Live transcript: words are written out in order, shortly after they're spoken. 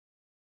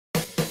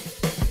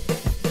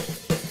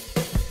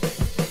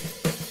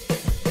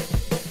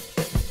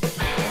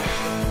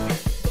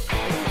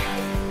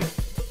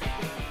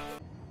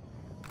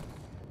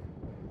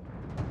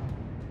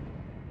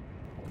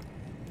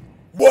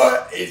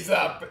is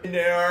up in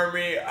the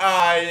army?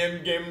 I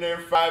am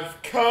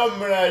Inator5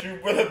 coming at you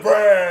with a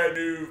brand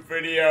new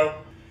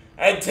video.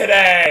 And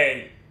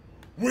today,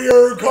 we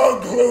are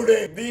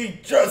concluding the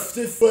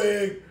Justice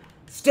League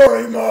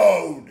story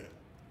mode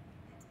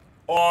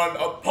on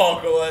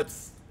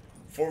Apocalypse.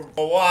 For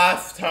the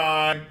last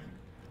time,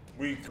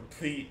 we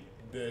complete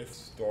this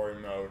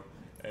story mode,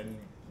 and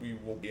we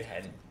will be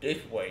heading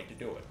this way to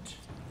do it.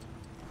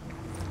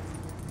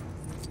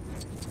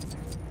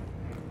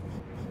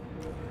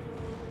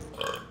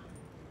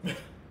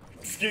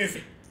 Excuse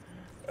me.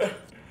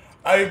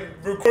 I'm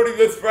recording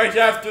this right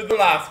after the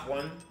last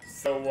one,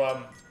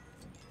 so,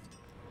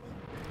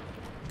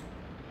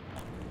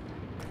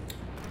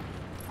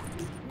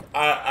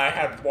 I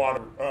had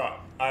water,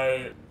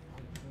 I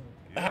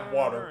had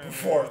water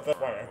before, that's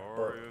why I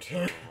burped.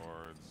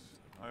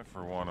 I,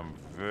 for one, am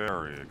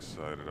very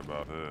excited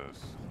about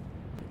this.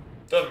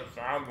 Doesn't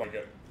sound like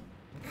it.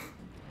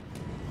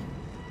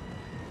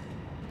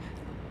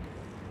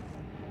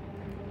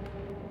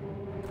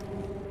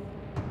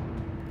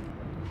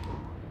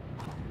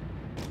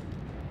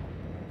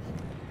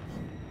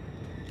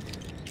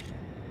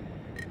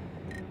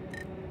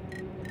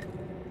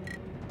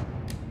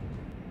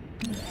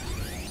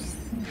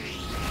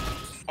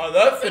 Oh,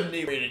 that's a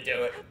neat way to do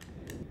it.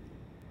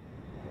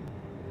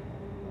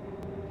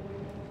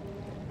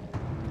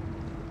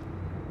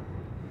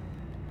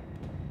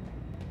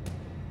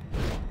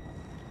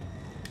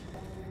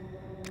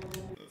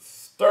 Let's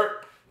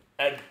start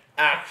and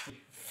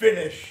actually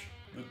finish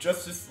the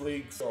Justice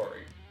League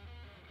story.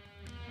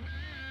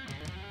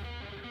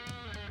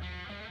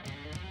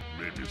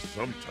 Maybe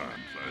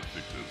sometimes I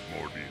think there's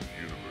more to these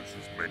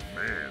universes make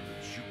man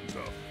than shoot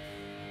stuff.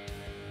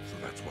 So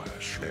that's why I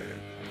shred.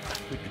 I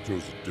think it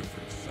shows a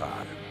different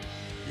side.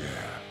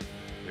 Yeah.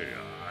 Hey,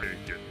 I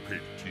ain't getting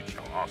paid to teach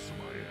how awesome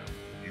I am.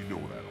 You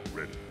know that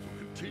already. So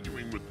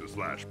continuing with this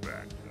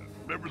flashback.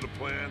 Remember the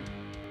plan?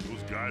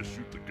 Those guys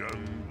shoot the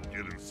gun,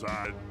 get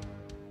inside.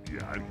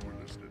 Yeah, I know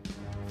we're listening.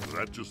 So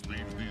that just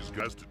leaves these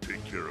guys to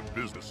take care of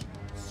business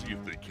and see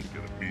if they can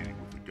get a meeting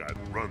with the guy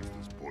that runs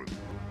this boiler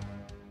room.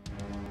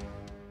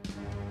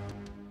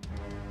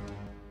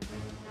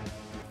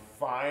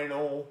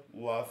 Final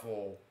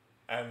level.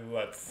 And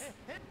let's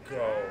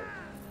go.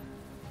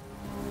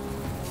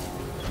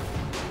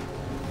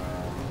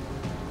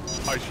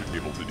 I should be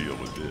able to deal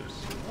with this.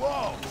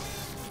 Whoa!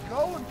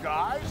 Going,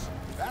 guys!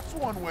 That's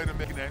one way to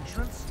make an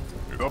entrance.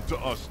 It's up to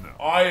us now.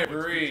 I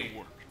agree.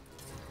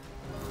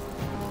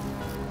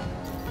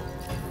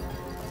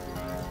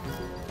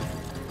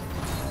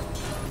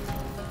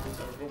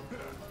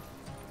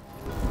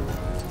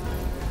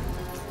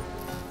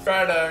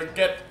 Try to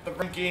get the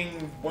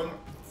ranking once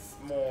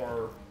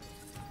more.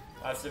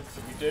 Last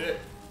episode we did it,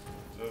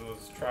 so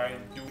let's try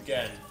and do it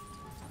again.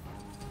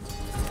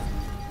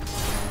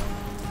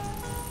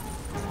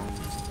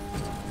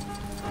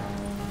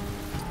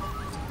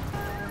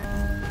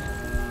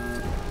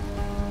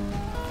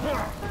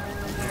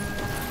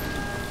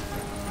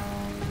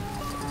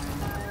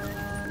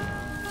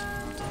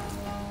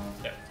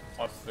 Yeah,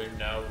 honestly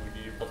now we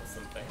need to build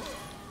something.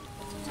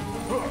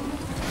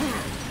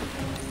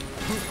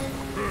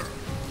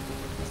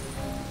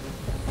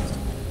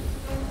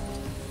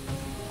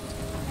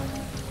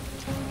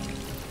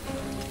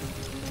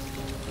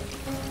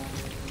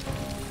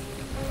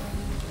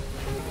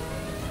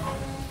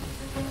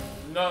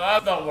 No,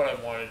 that's not what I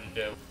wanted to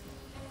do.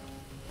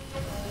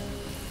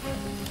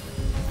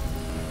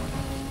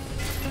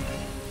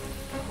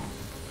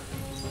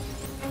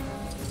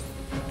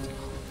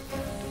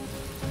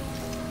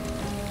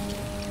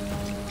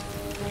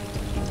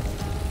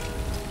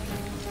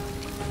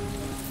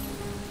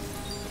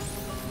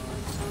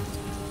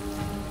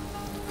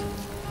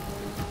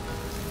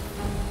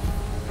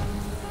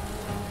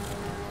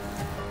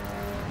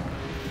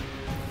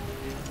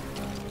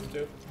 Let's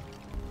do.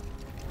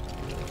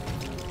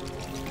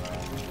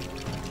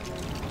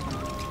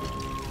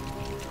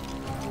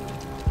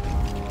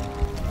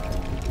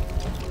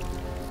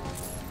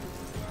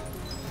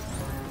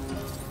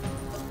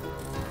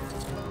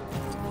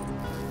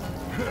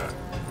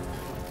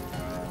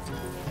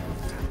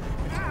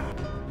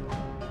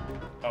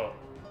 Oh.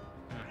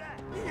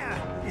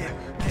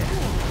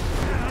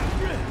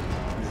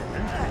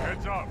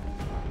 Heads up.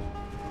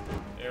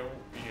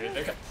 Here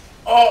they come.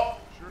 Oh!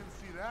 Sure to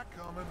see that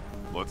coming.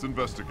 Let's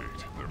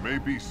investigate. There may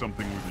be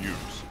something we can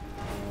use.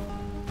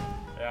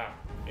 Yeah,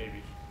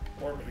 maybe.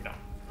 Or maybe not.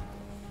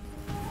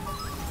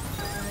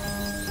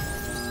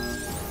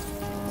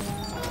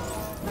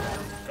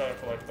 Gotta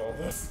collect all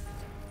this.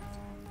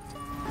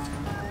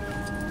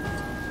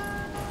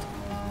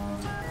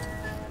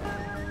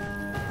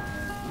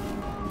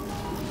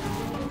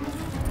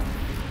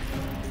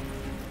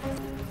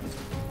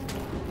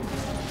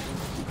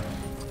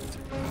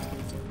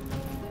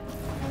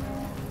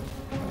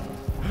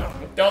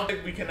 I don't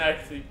think we can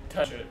actually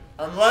touch it.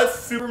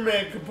 Unless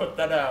Superman can put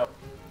that out.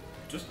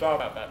 Just thought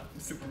about that.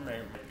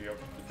 Superman might be able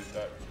to do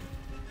that.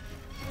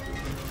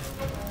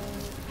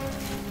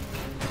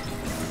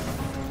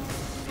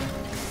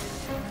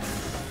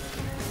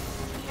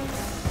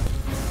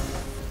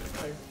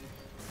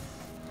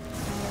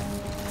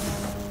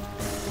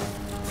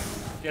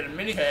 Get a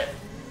mini pit.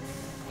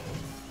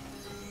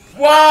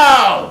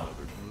 Wow!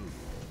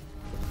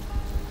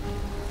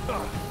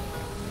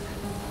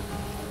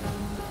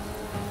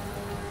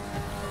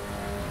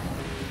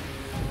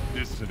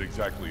 This isn't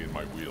exactly in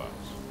my wheelhouse.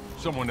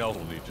 Someone else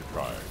will need to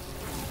try it.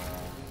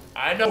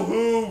 I know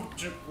who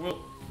will.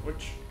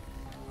 Which.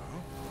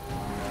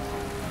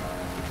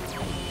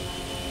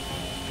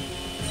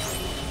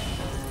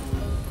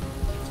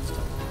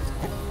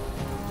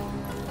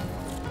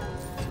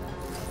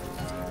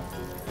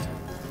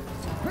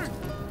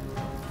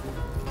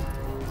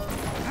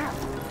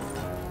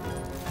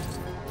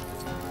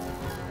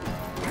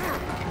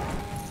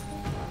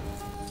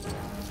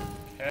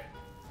 Okay.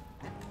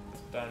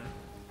 Done.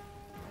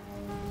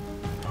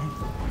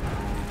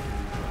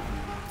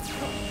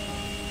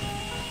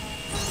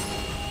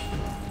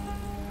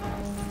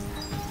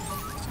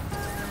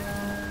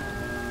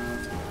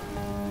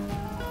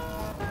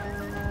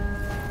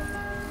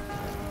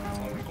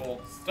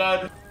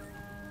 Stud.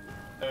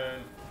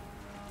 And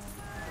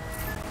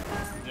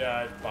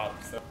yeah, I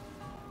thought so.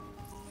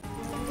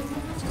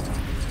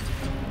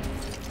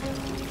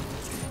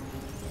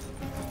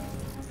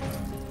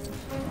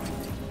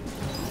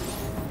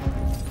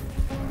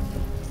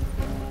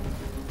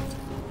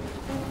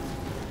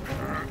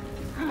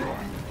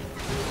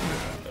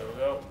 There we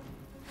go.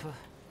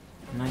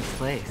 Nice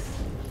place.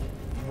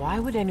 Why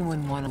would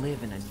anyone want to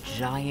live in a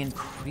giant,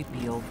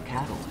 creepy old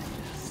cabin like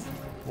this?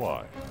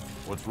 Why?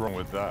 What's wrong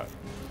with that?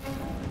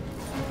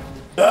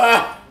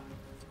 Ah!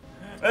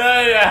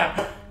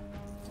 Yeah.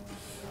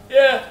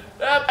 Yeah,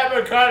 that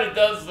Pepper kinda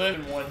does live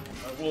in one,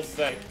 I will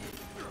say.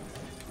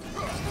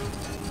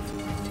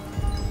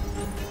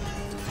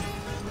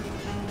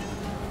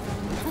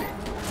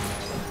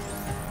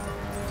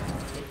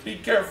 But be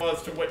careful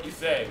as to what you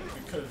say,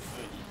 because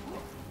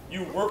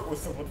you work with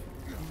someone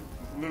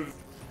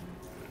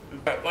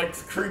that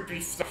likes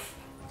creepy stuff.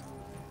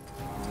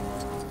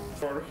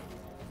 Sort of.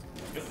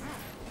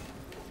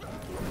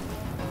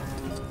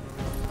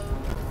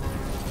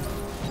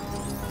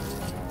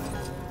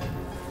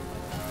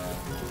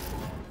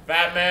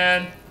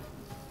 Batman.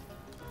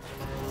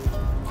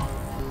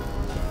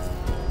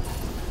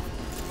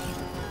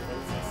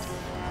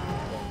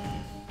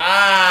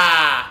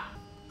 Ah!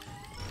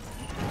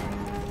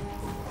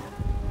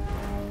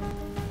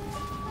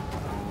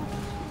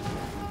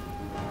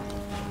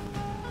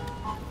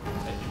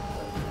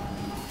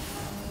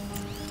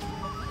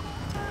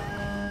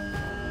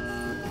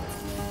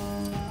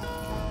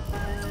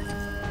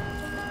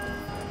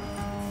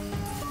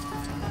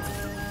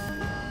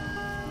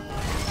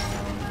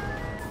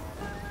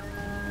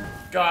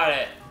 Got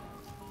it.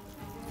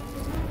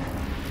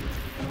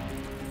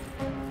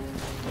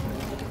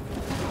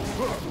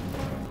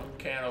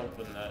 Can't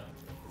open that.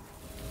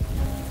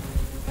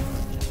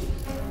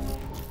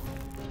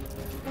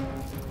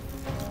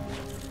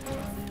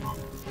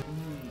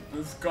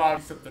 There's gotta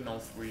be something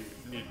else we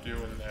need to do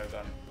in there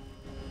then.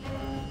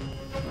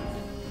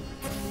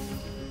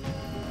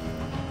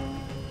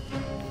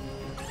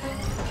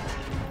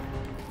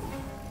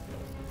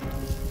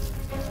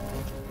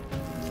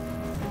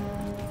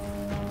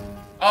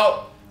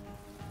 Oh!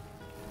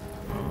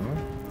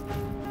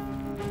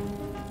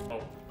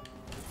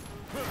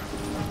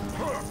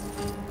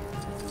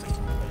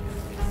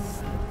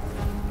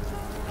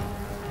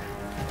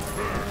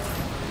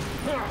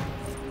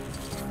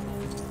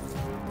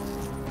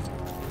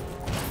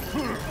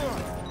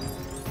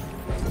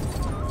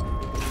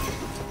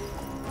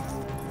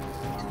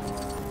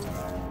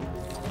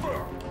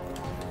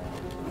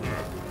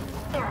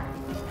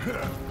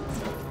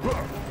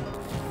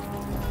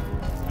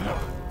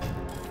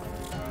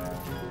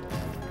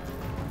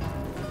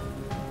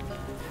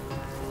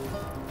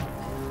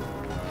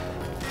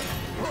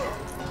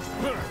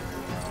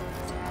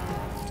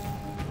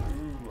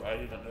 I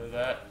didn't know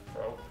that,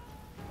 bro.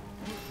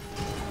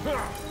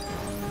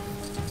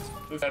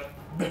 Is that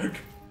big?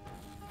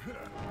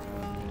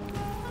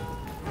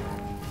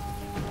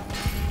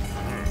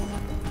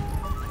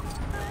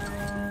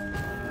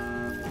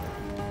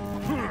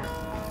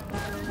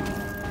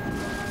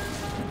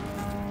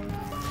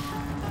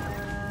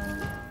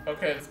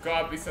 Okay, there's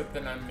gotta be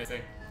something I'm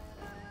missing.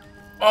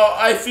 Oh,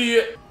 I see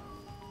it!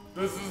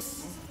 This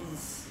is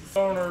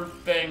sonar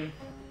thing.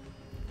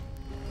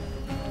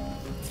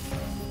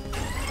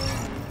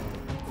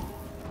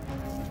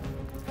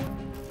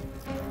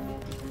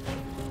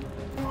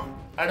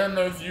 I don't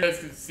know if you guys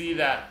can see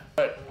that,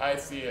 but I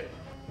see it.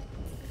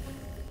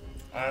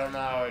 I don't know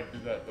how I do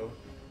that though.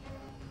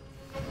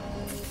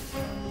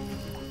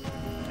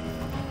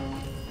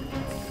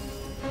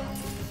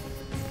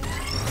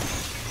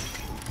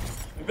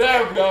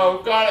 There we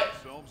go, got it.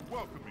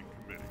 Welcoming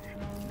committee.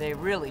 They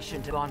really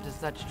shouldn't have gone to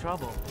such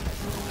trouble.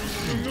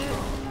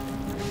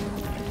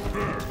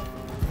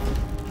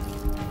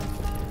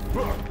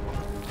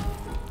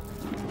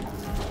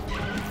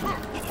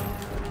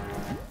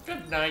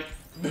 Good night.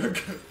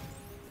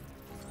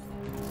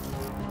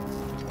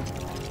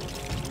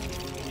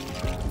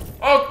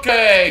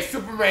 Okay,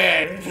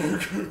 Superman.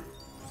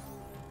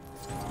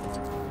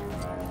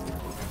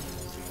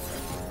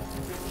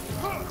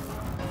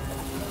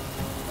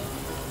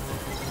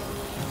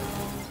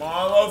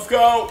 on, let's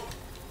go.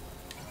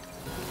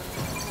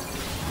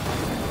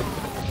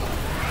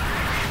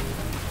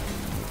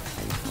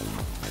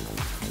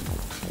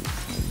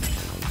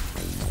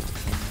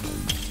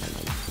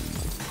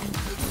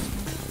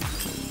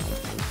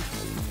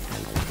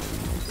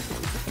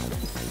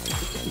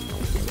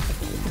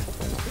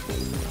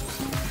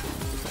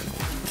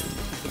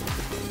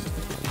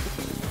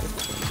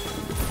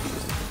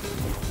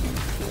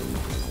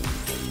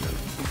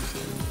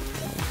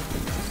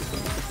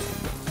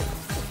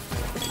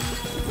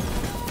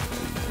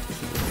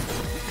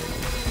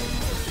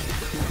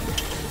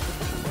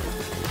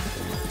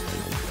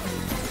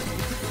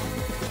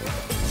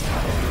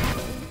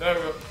 There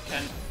we go.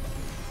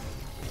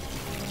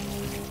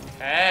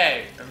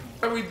 Hey,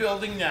 what are we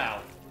building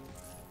now?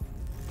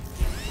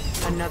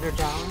 Another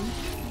down?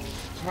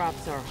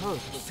 Perhaps our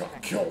host was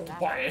Got killed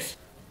by it.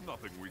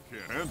 Nothing we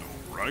can't handle,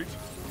 right?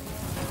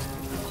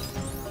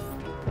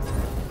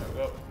 There we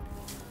go.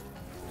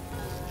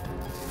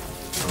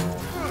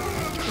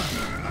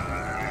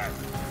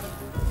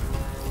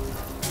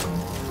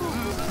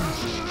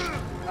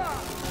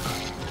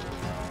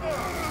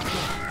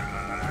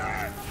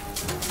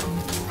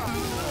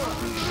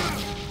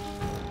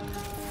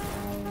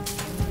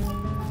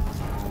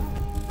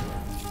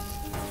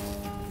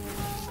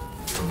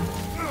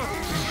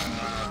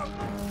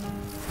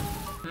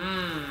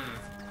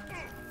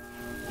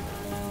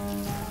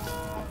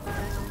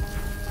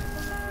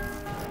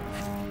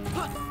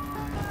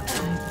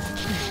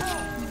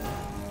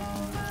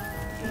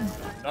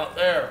 Not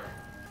there.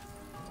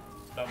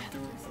 I'm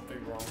doing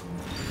something wrong.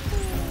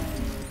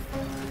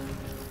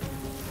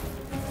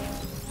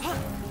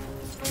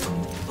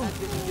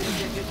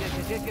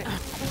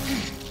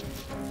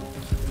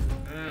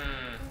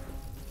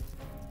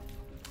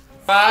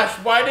 Flash,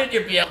 why did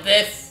you build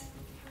this?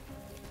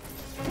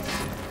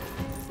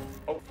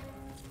 Oh,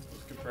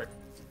 let's get break.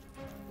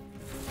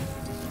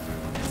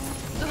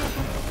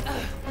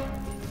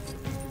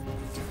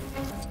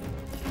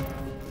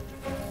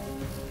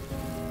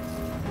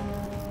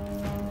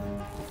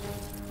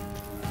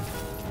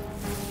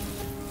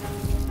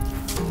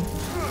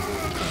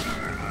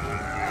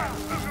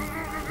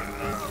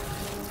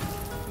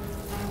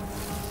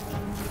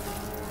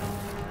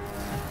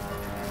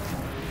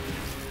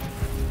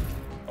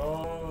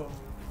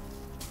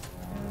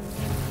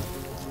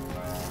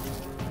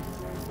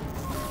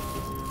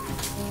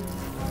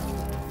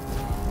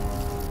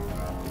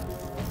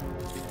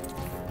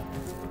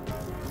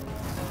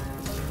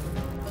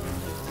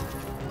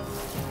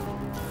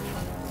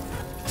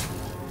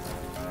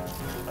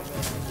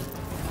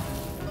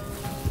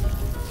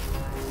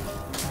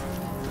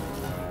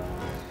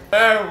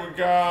 There we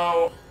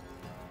go.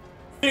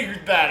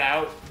 Figured that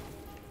out.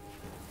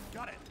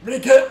 Got it.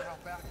 Make it.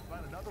 Out back and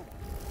find another one.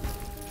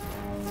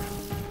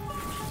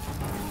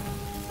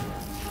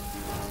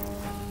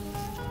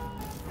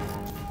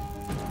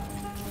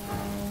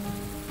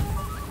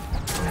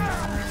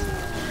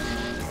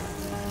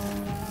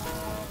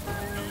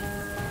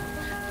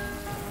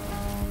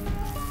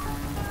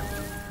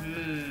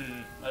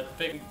 I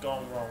think we've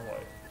gone the wrong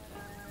way.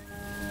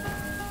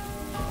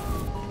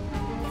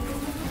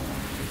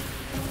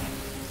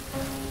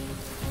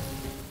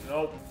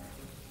 Nope.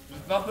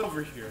 There's nothing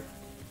over here.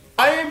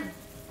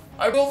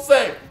 I will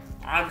say,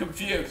 I'm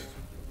confused.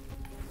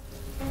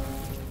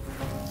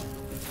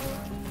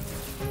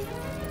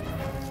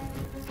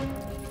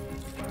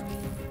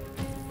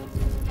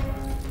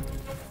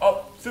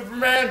 Oh,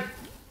 Superman!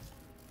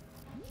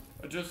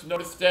 I just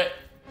noticed it.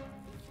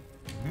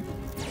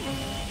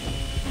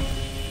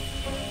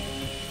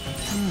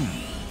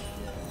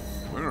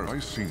 Where have I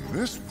seen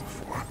this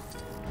before?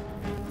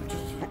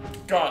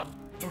 Just got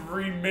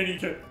 3 mini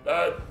kits.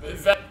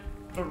 Is that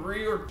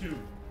 3 or 2?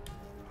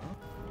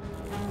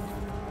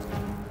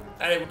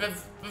 Anyway,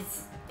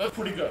 that's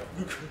pretty good.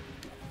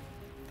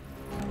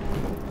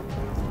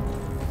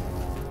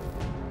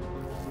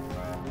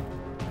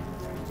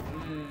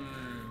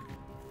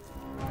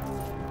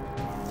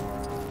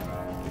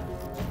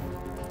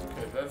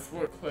 Okay, that's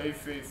what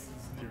Clayface is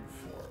new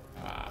for.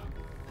 Ah.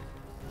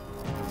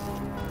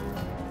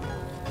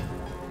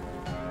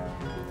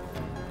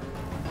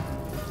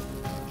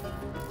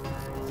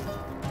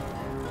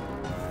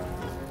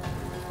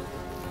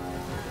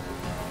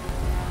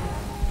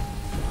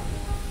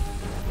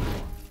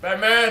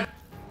 Batman!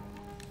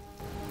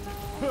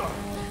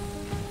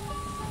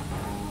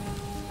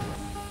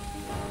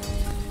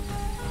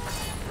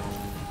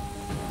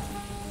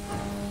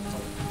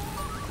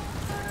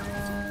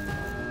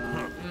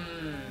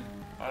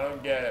 I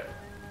don't get it.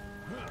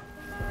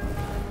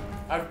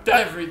 I've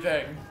done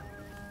everything.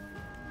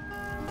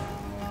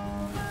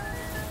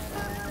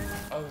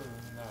 Other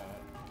than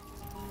that.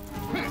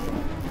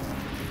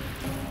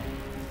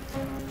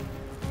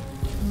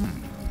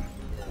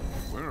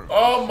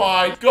 Oh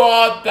my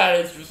god, that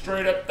is just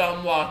straight up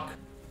dumb luck.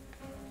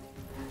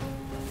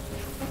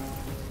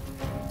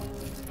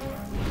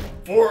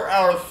 4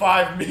 out of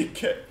 5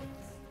 make it.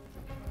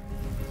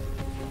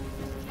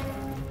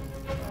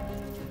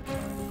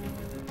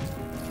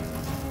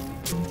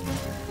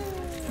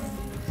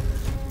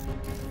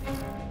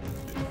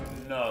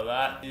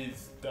 that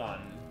is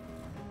done.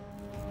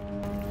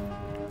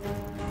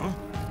 Huh?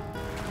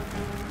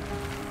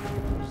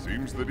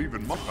 Seems that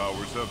even my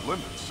powers have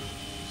limits.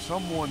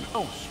 Someone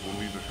else will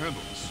need to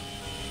handle this.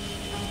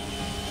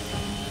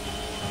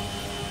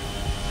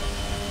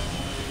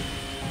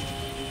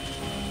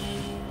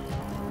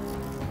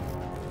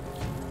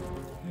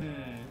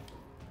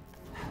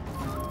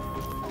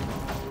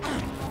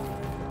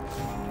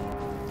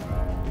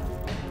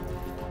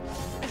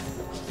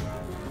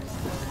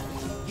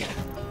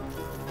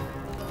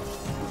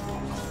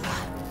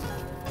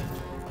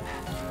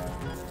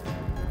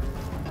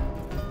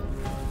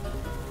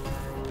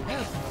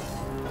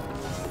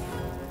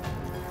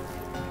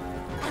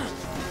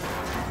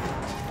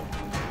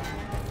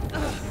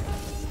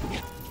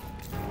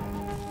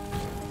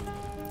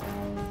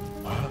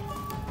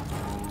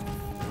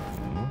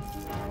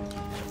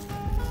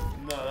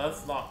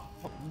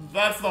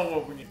 That's not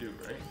what we can do,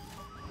 right?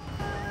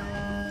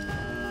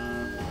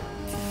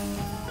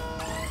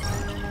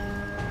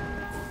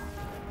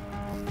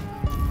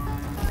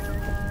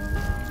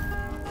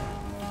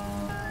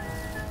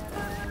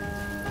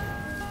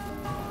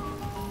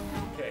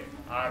 Okay,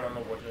 I don't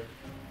know what to...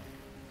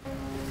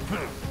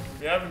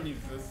 We haven't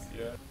used this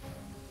yet.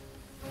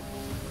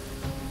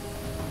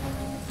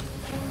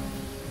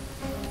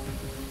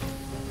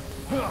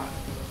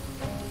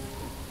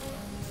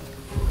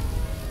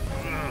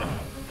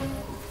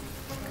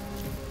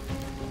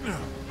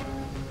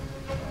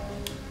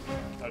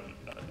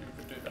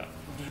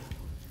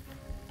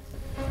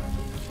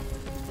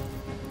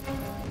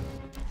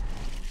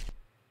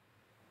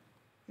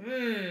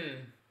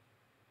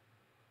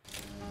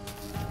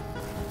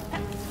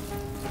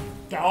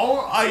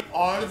 I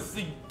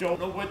honestly don't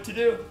know what to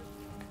do.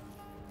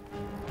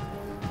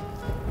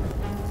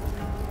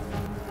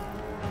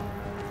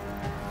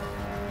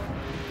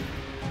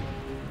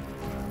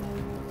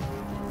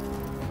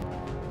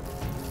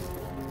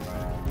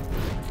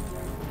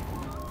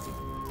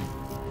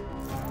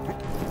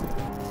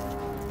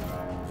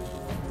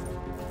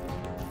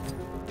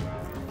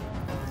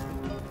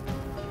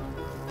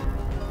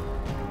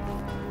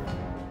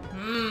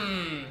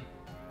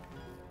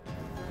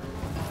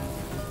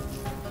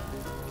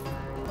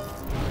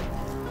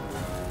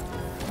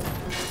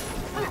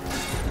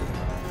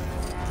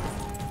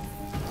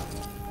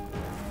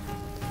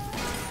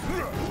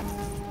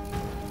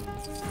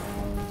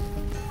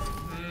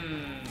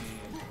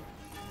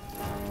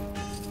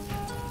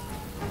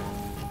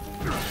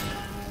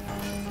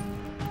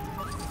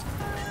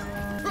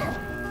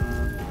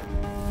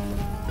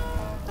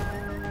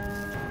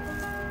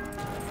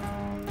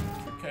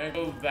 Can't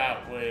go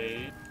that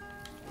way.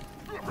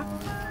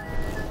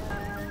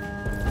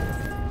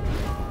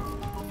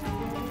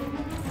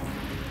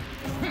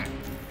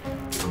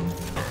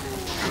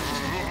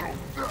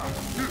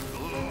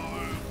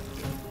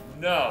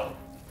 No,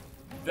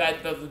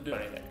 that doesn't do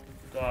anything.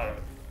 Got it.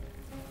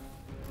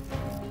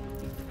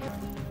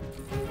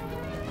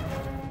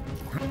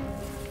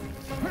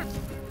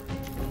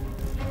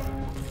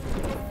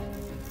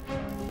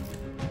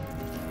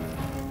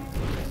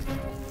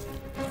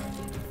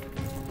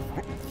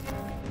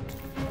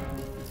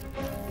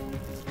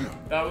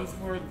 That was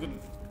where the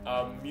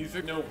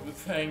music note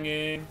was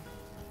hanging.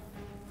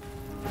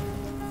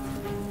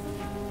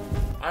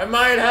 I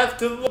might have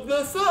to look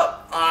this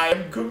up.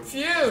 I'm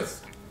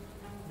confused.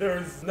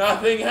 There's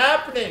nothing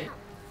happening.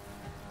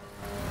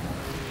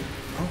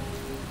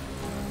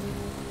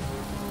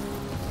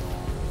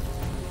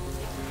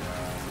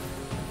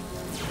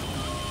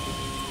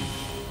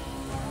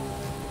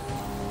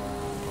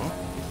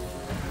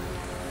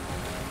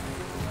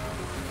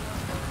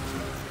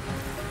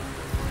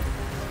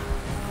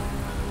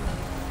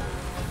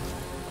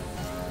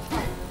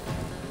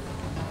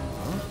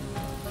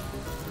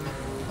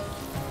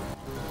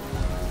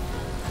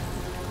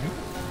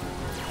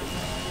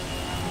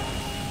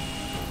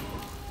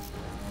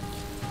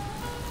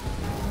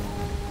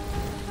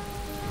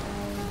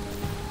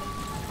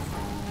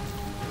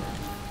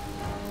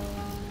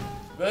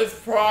 This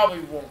probably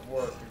won't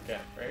work again,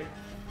 right?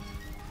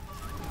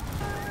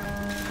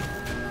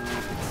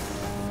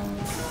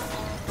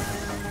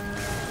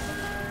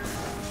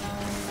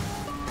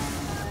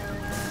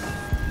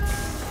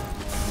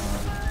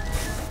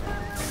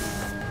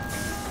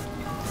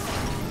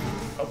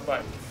 Oh,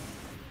 bye.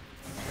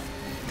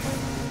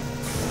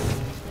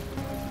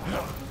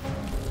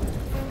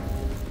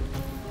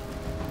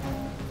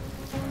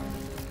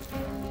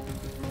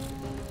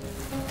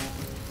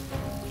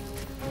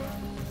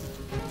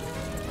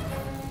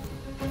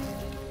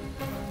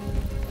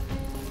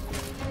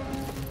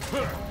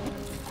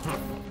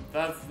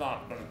 That's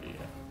not gonna be it.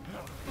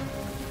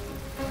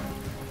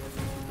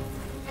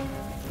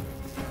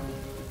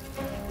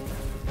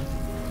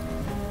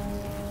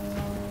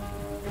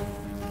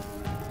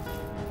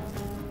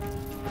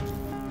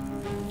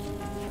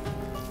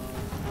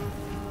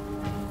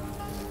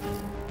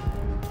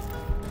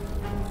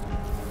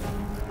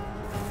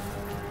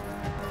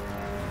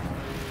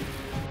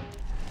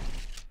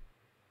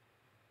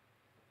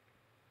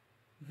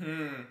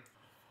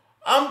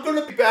 I'm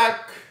gonna be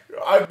back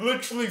I'm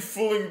literally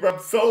fooling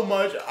around so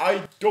much,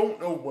 I don't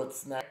know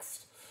what's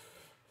next.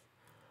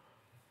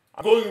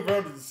 I'm going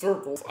around in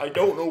circles, I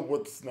don't know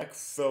what's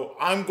next, so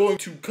I'm going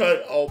to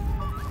cut all...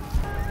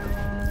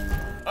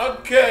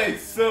 Okay,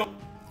 so...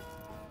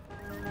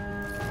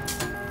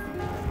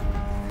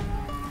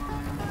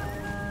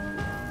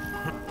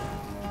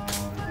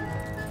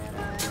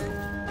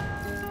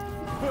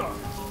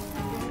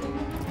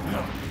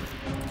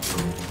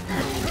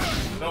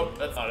 Nope,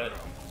 that's not it.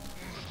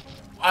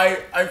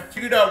 I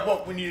figured out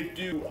what we need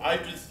to do.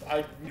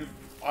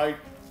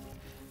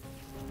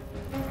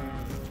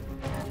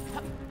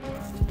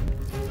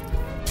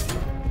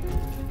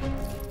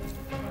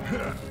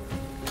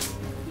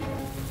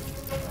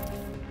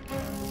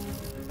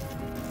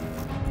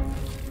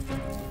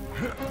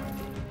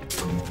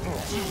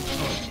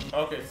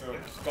 Okay, so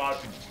it's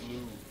gotta be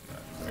blue.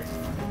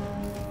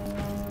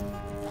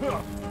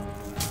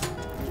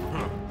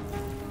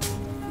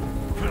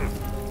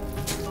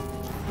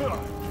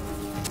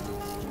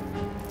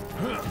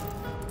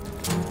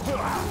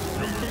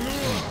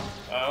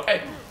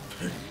 Okay.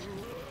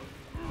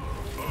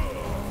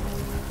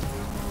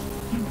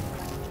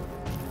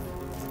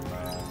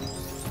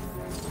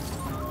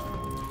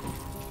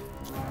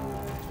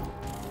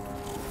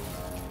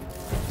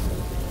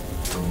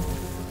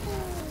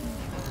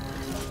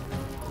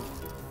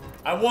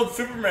 I want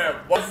Superman.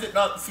 Why is it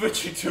not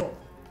switching to him?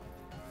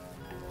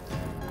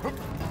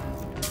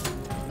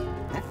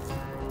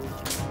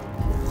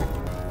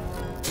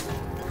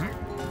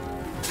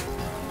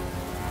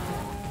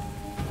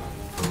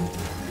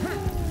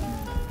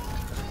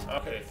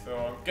 Okay, so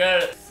I'm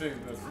gonna sing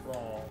this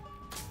wrong.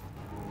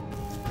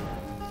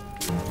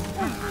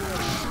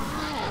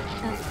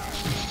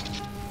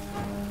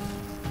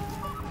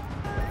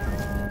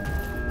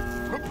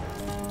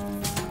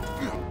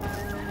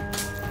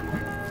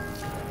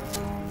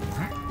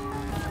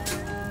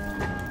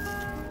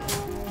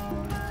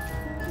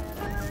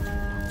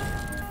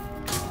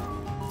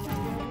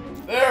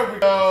 There we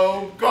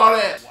go! Got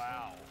it!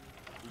 Wow.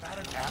 Is that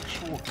an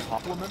actual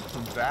compliment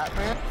from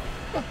Batman?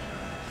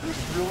 This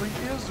really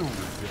is a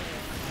ridiculous.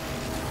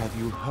 Have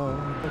you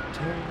heard the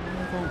tale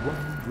of a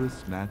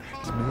wondrous man?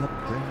 Smell a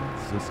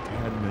princess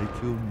can make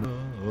you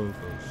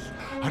nervous.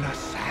 An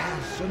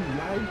assassin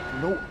like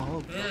no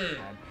other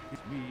man.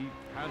 It's me,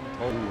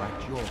 Canto,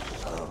 at your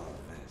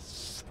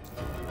service.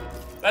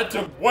 That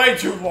took way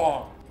too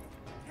long!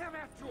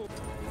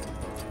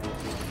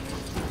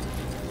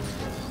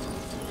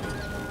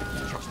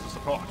 Just as I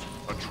thought,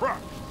 a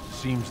trap.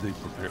 Seems they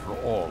prepare for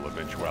all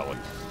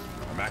eventualities.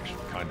 I'm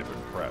actually kind of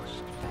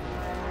impressed.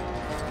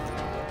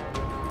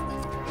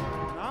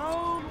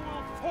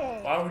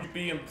 Why would you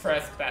be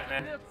impressed,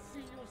 Batman?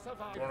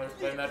 You wanna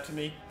explain that to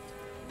me?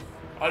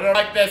 I don't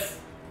like this!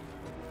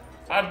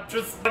 I'm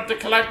just want to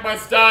collect my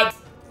studs!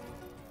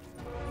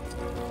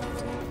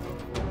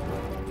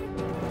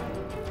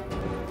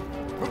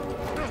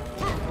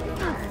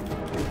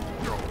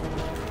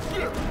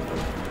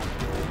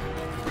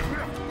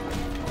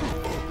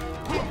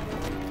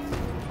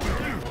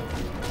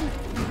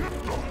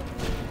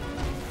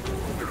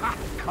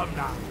 Come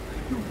now.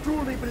 You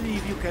truly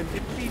believe you can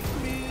defeat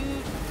me?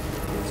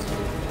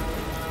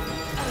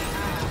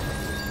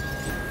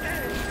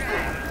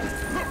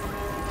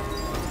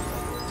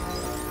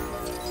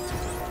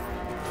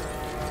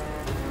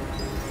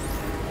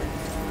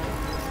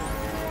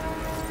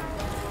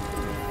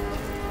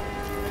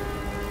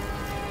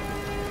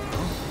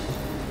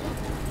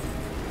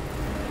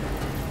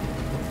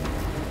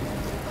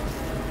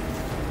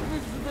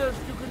 This is the best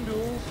you can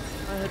do.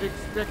 I had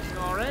expected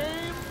our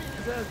aim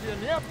is as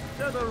inept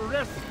as the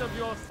rest of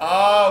your...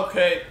 Ah,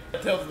 okay.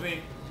 That tells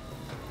me.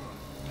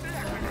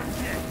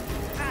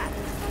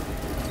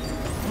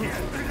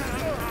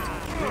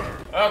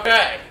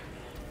 Okay.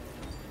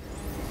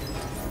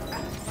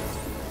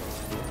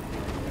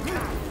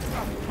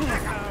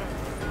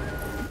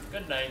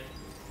 Good night.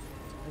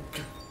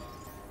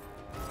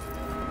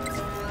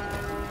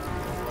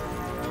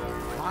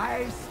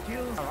 My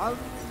skills are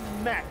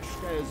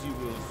unmatched, as you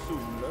will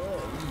soon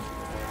learn.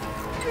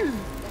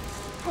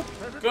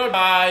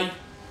 Goodbye.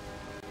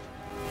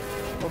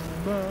 A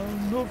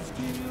man of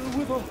steel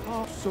with a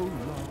heart so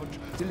large,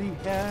 silly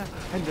hair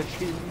and a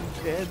chin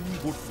 10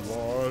 foot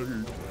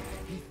wide.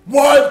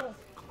 What?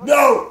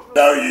 No!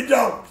 No, you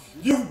don't!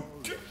 You...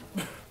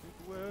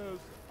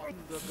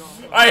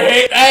 I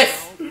hate this!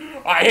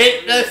 I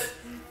hate this!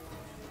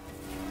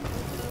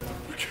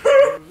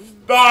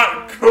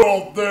 Not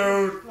cool,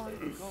 dude!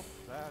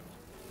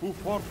 Who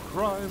fought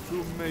crime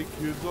to make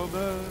his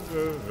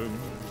amends.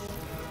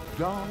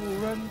 Down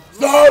and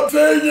Stop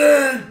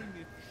singing!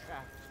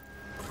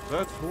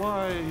 that's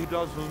why he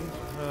doesn't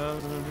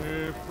have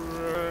any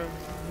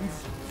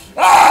friends.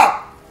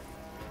 Ah!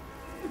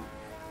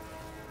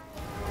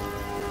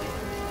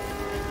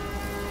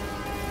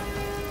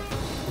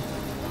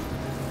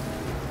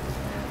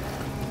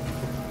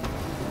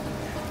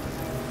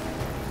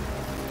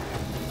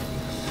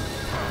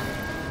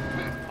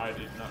 I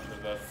did not know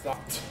that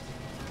stopped.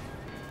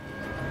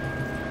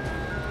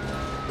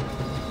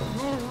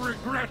 You'll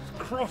regret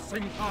crying.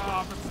 crossing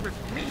paths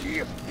with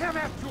me. Have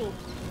at you.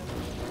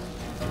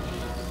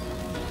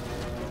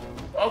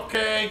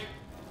 Okay.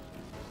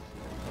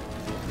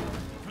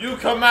 You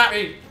come at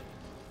me.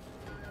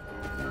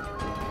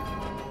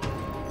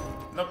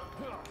 Nope.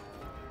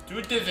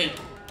 Too dizzy.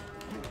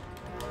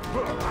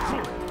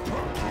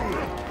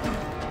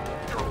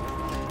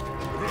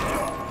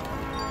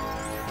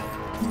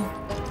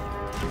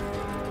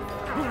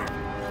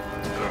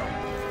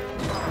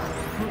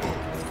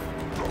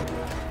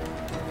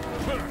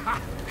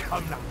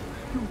 Come now.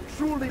 You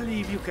truly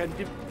believe you can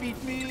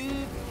defeat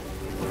me?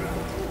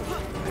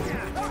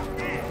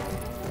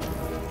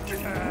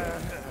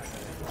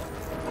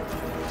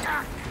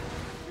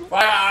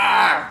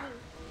 Fire!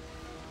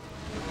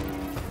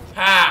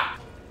 Ha!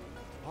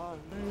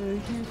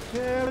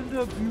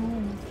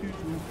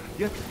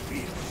 Yet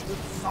speaks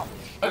with such.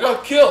 I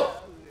got killed!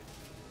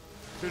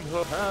 In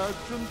her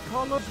pageant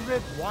colors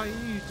red,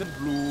 white, and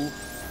blue,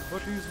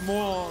 but she's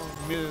more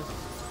Miss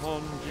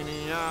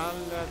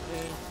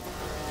Congeniality.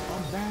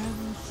 A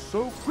man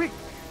so quick,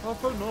 a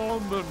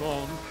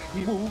phenomenon,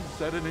 he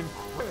moves at an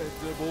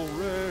incredible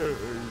rate.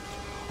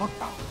 A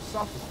bounce,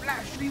 a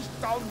flash, he's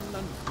done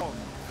and gone,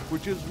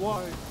 which is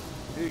why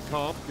he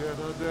can't get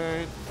a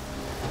date.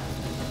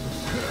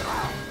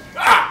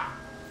 Ah!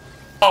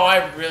 Oh,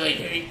 I really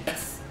hate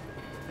this.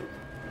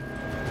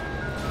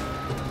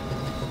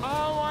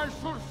 Now I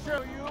shall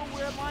show you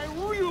where my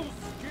real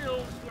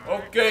skills lie.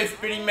 Okay,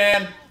 Spinning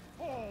Man.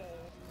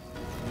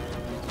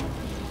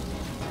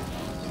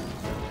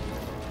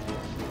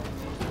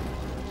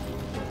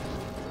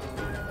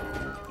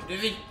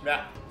 Dizzy?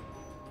 Nah.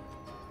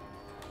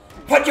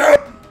 Punch her!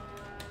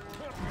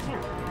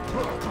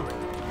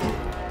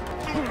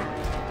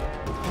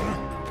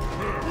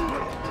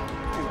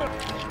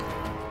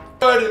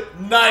 Good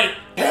night,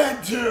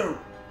 and two. Oh,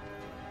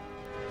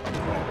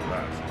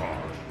 that's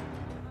harsh.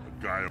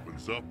 The guy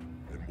opens up,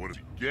 and what does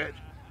he get?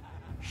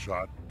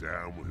 Shot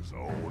down with his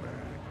own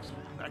axe.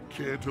 That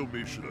kid told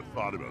me he should have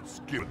thought about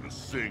skipping the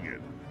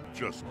singing.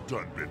 Just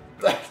done been.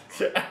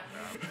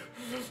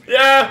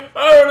 Yeah,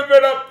 I would have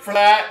been up for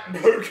that.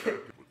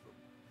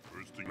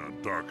 Bursting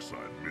on dark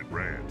side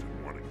mid-rant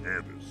and wanting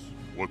answers.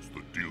 What's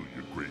the deal,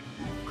 you great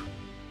mook?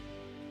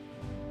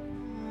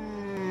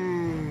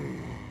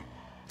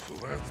 So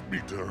that's me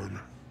turn.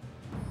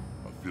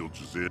 I feel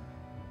just in,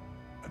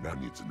 and now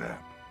needs a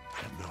nap.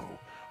 And no,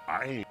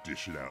 I ain't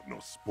dishing out no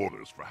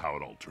spoilers for how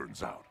it all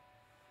turns out.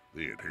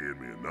 They ain't paying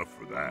me enough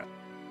for that.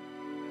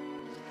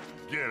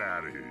 Get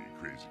out of here, you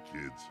crazy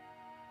kids.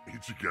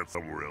 Ain't you got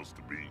somewhere else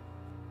to be?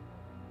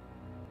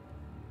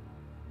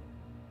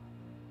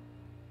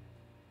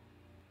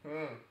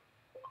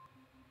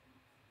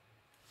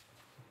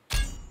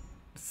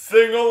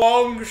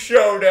 Sing-along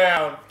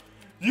showdown.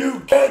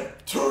 You can't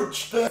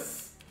touch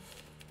this.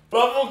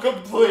 Level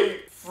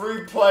complete.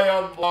 Free play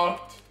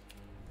unlocked.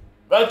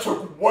 That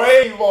took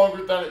way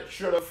longer than it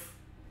should have.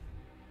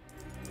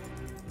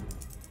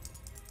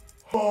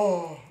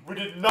 Oh, we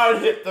did not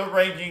hit the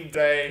ranking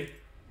day.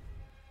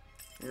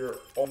 We're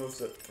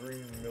almost at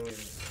 3 million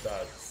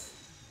stats.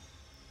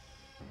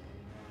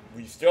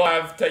 We still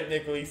have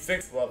technically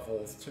 6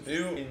 levels to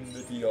do in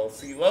the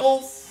DLC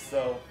levels,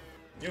 so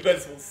you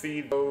guys will see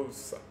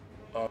those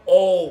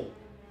all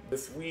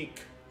this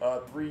week,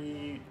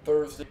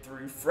 Thursday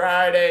through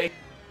Friday,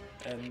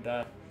 and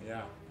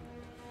yeah.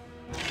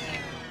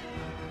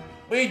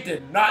 We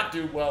did not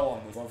do well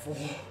on this level.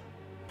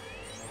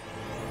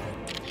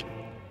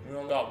 We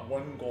only got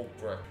 1 gold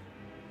brick.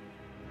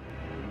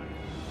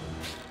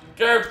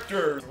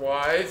 Characters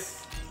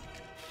wise,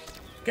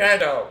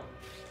 Kando,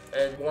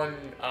 and 1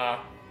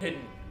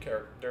 hidden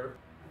character.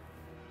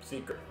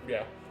 Secret,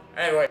 yeah.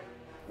 Anyway,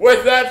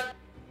 with that,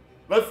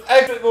 let's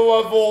exit the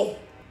level.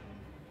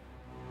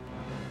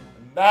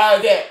 And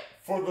that's it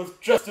for the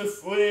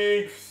Justice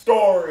League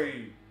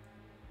story.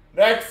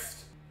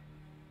 Next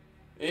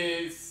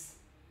is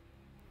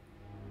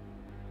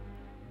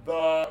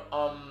the,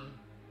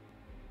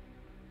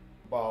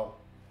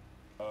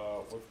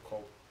 what's it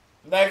called?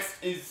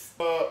 Next is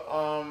the,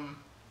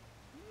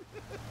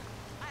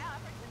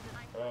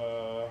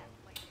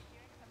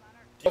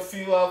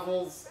 DLC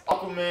levels,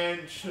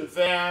 Aquaman,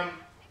 Shazam,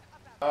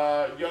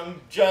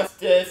 Young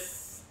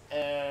Justice,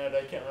 and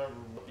I can't remember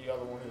what the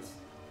other one is.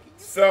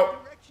 So,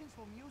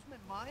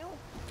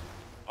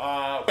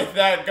 with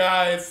that,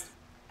 guys,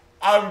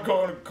 I'm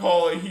going to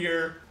call it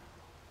here.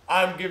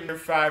 I'm giving it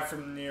 5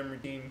 from the Near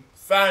team.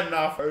 Signing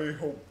off. I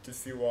hope to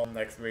see you all in the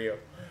next video.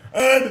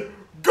 And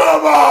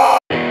goodbye!